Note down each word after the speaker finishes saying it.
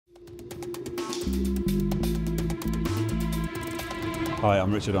Hi,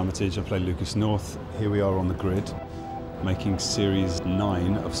 I'm Richard Armitage. I play Lucas North. Here we are on the grid, making Series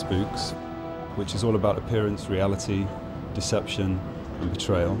 9 of Spooks, which is all about appearance, reality, deception and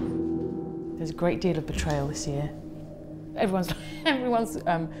betrayal. There's a great deal of betrayal this year. Everyone's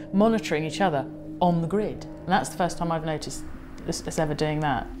monitoring each other on the grid. And that's the first time I've noticed us ever doing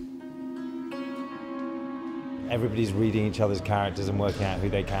that. Everybody's reading each other's characters and working out who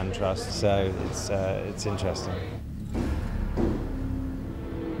they can trust, so it's interesting.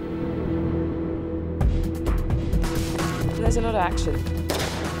 There's a lot of action.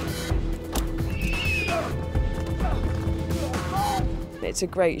 It's a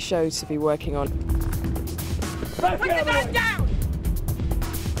great show to be working on. Put the gun down!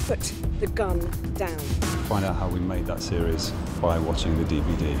 Put the gun down. Find out how we made that series by watching the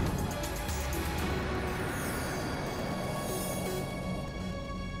DVD.